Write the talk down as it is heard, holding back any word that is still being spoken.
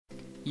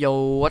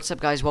Yo, what's up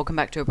guys, welcome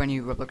back to a brand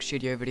new Roblox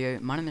Studio video.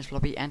 My name is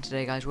Floppy and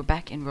today guys we're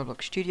back in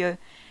Roblox Studio,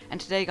 and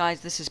today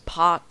guys this is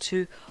part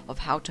 2 of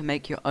how to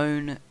make your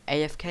own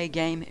AFK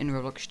game in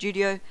Roblox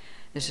Studio.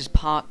 This is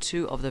part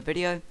 2 of the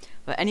video,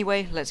 but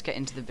anyway, let's get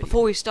into the video.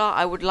 Before we start,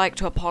 I would like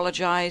to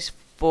apologize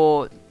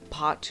for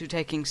part 2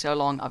 taking so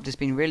long. I've just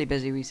been really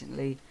busy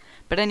recently.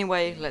 But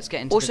anyway, let's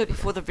get into the video. Also,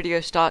 before the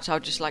video starts, I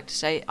would just like to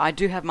say I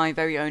do have my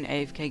very own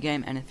AFK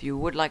game, and if you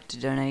would like to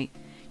donate,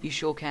 you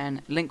sure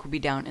can. Link will be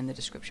down in the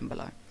description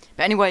below.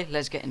 But anyway,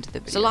 let's get into the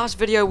video. So last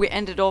video we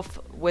ended off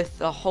with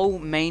the whole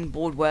main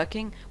board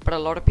working, but a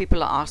lot of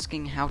people are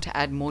asking how to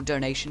add more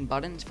donation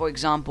buttons. For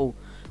example,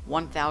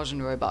 1,000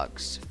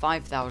 Robux,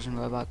 5,000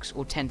 Robux,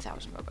 or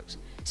 10,000 Robux.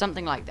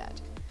 Something like that.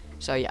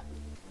 So yeah.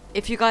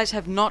 If you guys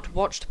have not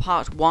watched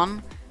part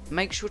 1,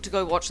 make sure to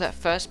go watch that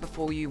first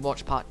before you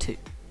watch part 2.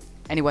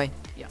 Anyway,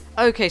 yeah.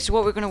 Okay, so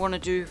what we're going to want to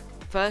do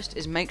first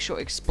is make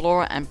sure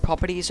Explorer and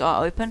Properties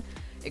are open.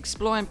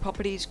 Explorer and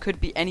Properties could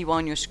be anywhere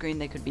on your screen.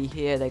 They could be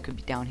here, they could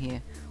be down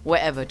here,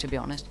 wherever, to be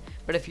honest.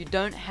 But if you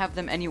don't have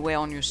them anywhere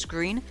on your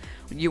screen,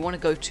 you want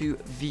to go to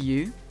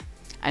View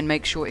and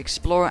make sure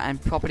Explorer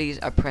and Properties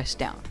are pressed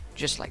down,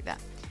 just like that.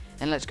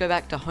 Then let's go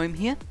back to Home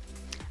here,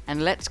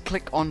 and let's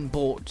click on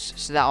Boards,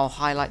 so that will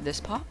highlight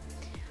this part.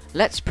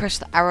 Let's press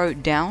the arrow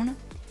down,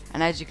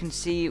 and as you can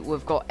see,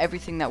 we've got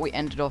everything that we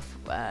ended off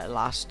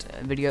last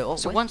video.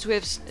 So once we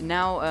have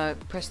now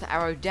pressed the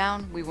arrow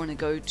down, we want to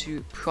go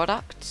to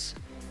Products.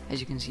 As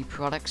you can see,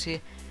 products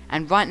here,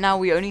 and right now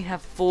we only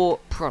have 4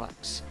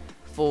 products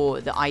for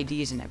the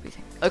IDs and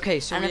everything. Okay,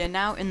 so we are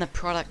now in the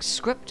product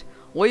script.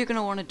 What you're going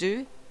to want to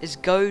do is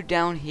go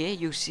down here.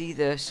 You'll see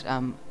this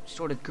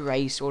sort of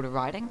grey sort of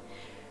writing.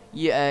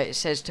 It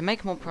says to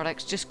make more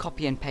products, just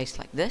copy and paste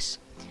like this.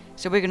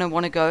 So we're going to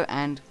want to go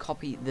and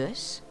copy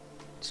this.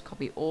 Just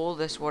copy all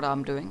this, what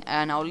I'm doing,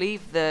 and I'll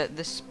leave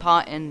this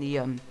part in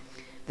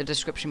the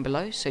description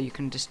below, so you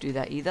can just do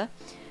that either.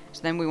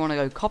 So then we want to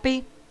go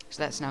copy.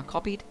 So that's now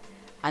copied,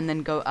 and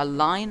then go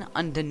align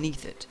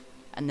underneath it,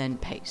 and then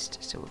paste.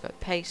 So we'll go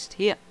paste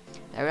here,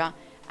 there we are,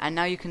 and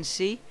now you can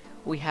see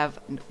we have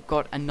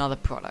got another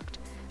product.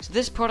 So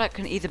this product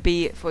can either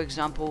be, for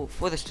example,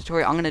 for this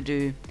tutorial, I'm going to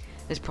do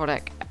this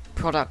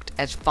product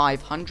as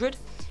 500,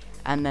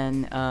 and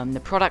then the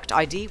product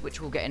ID,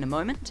 which we'll get in a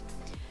moment.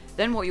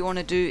 Then what you want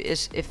to do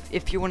is,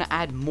 if you want to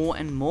add more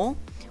and more,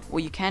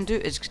 what you can do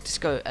is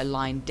just go a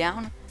line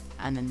down,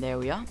 and then there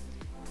we are,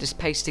 just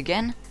paste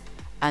again.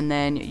 And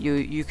then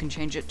you can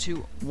change it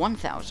to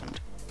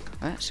 1,000.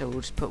 Right, so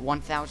we'll just put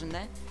 1,000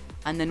 there,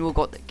 and then we'll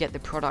get the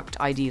product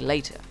ID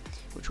later,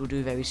 which we'll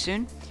do very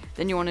soon.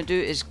 Then you want to do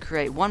is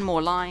create one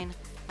more line,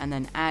 and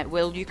then add.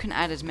 Well, you can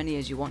add as many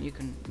as you want. You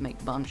can make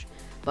a bunch,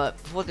 but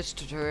for this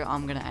tutorial,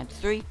 I'm gonna add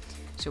 3.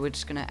 So we're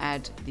just gonna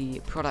add the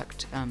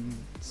product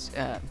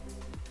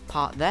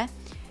part there.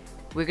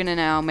 We're gonna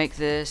now make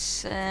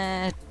this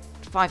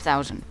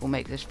 5,000. We'll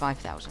make this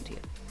 5,000 here.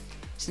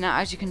 So now,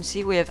 as you can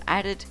see, we have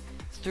added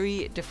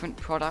 3 different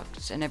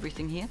products and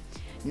everything here.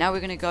 Now we're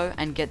going to go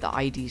and get the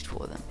IDs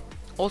for them.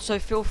 Also,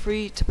 feel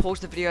free to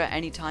pause the video at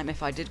any time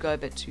if I did go a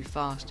bit too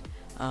fast.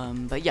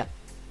 But yeah.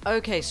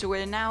 Okay, so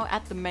we're now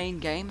at the main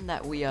game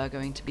that we are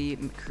going to be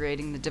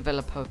creating the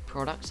developer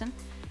products in.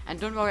 And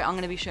don't worry, I'm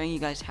going to be showing you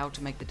guys how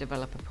to make the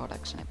developer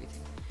products and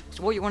everything.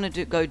 So what you want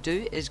to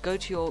do is go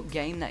to your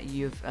game that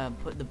you've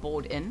put the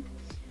board in.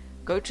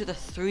 Go to the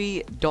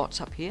 3 dots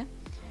up here.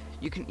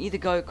 You can either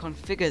go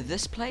configure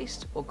this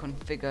place or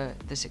configure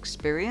this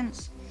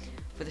experience.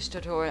 For this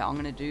tutorial, I'm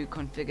going to do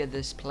configure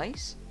this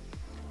place.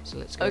 So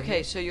let's go.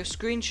 Okay, so your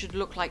screen should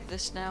look like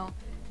this now.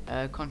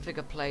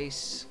 Configure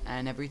place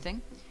and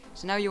everything.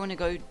 So now you want to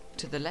go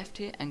to the left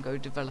here and go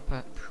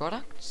developer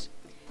products.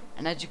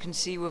 And as you can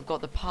see, we've got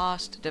the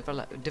past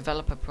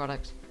developer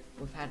products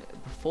we've had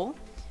before.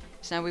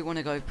 So now we want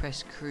to go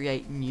press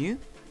create new.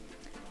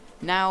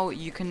 Now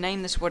you can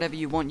name this whatever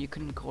you want. You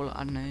can call it,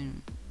 I don't know,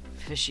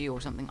 fishy or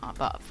something,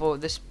 but for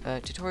this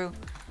tutorial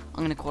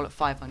I'm going to call it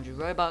 500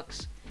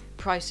 Robux.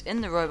 Price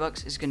in the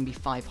Robux is going to be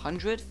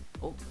 500.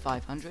 Oh,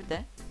 500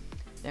 there.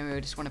 Then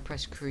we just want to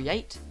press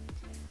create.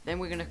 Then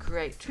we're going to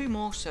create 2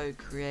 more, so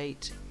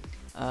create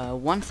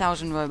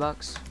 1,000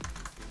 Robux,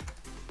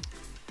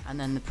 and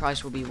then the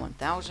price will be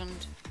 1,000.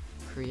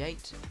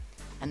 Create,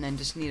 and then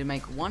just need to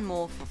make 1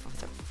 more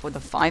for the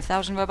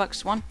 5,000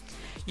 Robux one.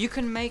 You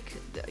can make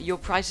your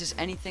prices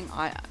anything.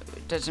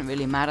 It doesn't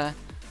really matter.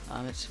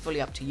 It's fully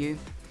up to you.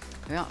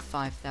 We're at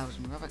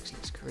 5,000 Robux.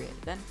 Let's create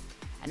it then.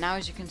 And now,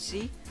 as you can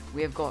see,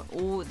 we have got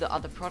all the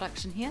other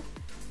products in here.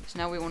 So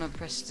now we want to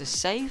press to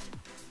save.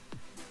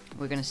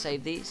 We're going to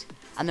save these,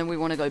 and then we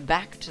want to go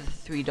back to the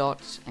 3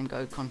 dots and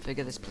go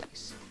configure this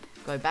place.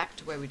 Go back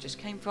to where we just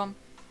came from.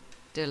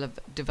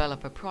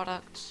 Developer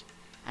products,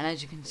 and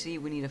as you can see,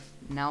 we need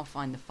to now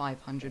find the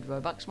 500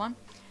 Robux one.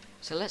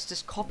 So let's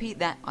just copy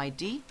that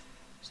ID.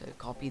 So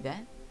copy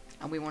there.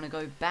 And we want to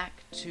go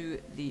back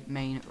to the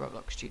main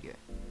Roblox Studio.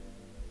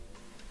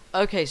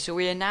 Okay, so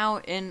we are now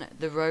in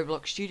the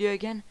Roblox Studio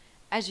again.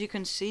 As you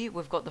can see,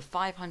 we've got the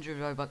 500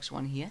 Robux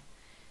one here.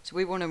 So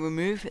we want to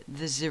remove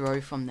the 0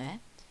 from there.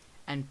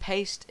 and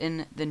paste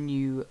in the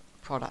new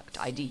product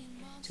ID.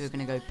 So we're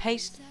going to go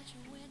paste.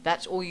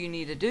 That's all you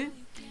need to do.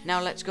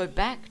 Now let's go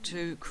back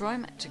to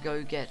Chrome to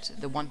go get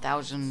the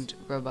 1000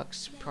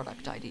 Robux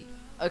product ID.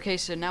 Okay,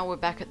 so now we're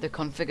back at the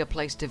configure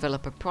place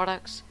developer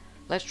products.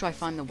 Let's try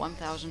find the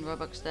 1000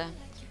 Robux there.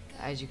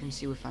 As you can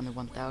see, we found the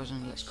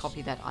 1000. Let's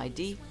copy that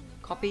ID.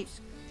 Copy.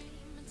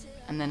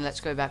 And then let's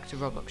go back to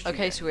Roblox Studio.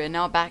 Okay, so we're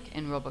now back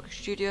in Roblox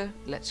Studio.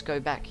 Let's go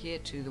back here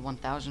to the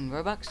 1000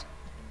 Robux.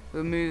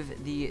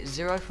 Remove the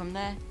 0 from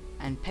there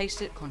and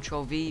paste it.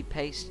 Control V,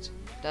 paste.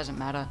 Doesn't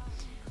matter.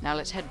 Now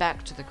let's head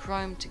back to the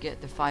Chrome to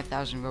get the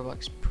 5000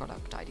 Robux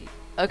product ID.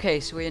 Okay,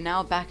 so we are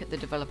now back at the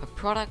developer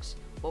products.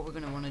 What we're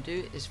going to want to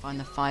do is find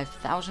the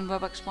 5000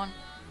 Robux one.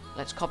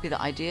 Let's copy the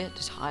ID,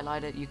 just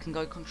highlight it. You can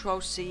go Control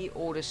C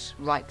or just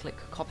right click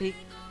copy.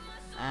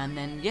 And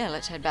then yeah,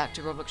 let's head back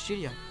to Roblox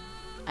Studio.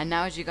 And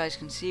now as you guys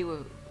can see, we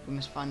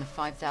must find the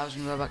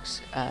 5000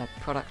 Robux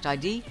product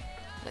ID.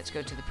 Let's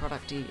go to the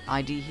product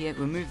ID here,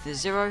 remove the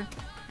 0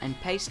 and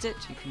paste it.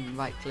 You can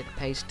right click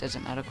paste,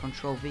 doesn't matter,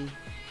 Control V.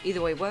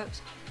 Either way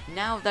works.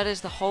 Now that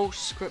is the whole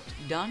script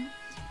done.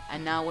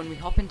 And now when we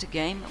hop into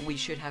game, we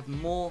should have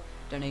more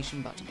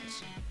donation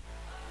buttons.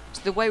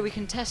 So the way we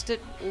can test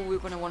it, all we're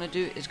going to want to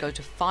do is go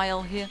to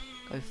File here,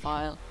 go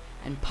File,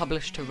 and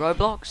Publish to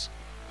Roblox.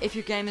 If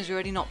your game is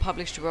already not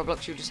published to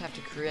Roblox, you'll just have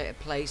to create a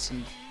place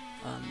and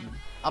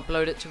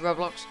upload it to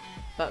Roblox.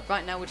 But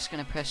right now we're just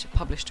going to press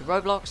Publish to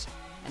Roblox,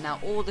 and now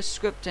all the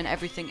script and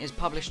everything is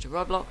published to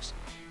Roblox.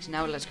 So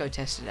now let's go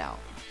test it out.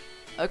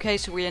 Okay,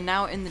 so we are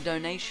now in the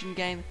donation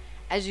game.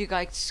 As you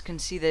guys can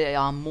see, there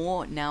are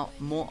more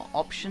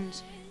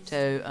options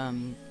to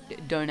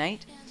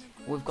donate.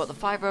 We've got the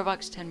 5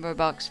 Robux, 10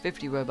 Robux,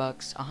 50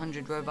 Robux,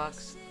 100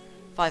 Robux,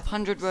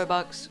 500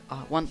 Robux,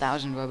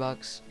 1000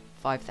 Robux,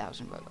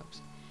 5000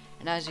 Robux.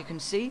 And as you can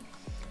see,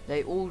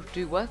 they all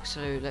do work,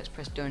 so let's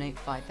press donate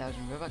 5000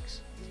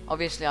 Robux.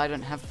 Obviously I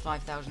don't have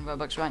 5000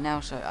 Robux right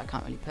now, so I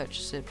can't really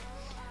purchase it.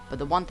 But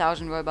the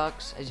 1000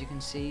 Robux, as you can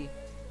see,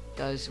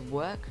 does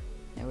work.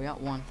 There we are,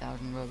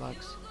 1000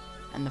 Robux.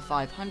 And the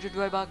 500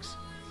 Robux.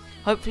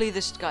 Hopefully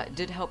this guy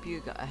did help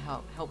you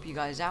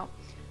guys out.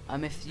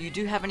 If you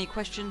do have any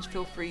questions,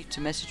 feel free to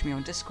message me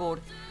on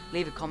Discord,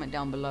 leave a comment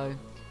down below.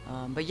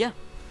 But yeah.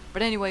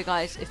 But anyway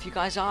guys, if you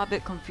guys are a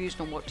bit confused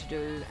on what to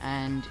do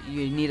and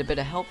you need a bit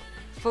of help,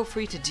 feel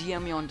free to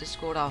DM me on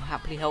Discord, I'll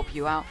happily help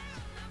you out.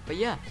 But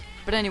yeah.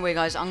 But anyway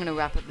guys, I'm going to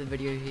wrap up the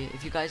video here.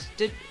 If you guys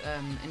did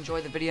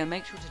enjoy the video,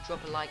 make sure to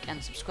drop a like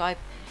and subscribe.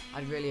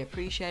 I'd really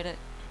appreciate it.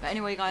 But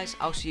anyway guys,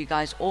 I'll see you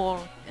guys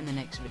all in the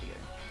next video.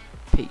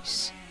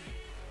 Peace.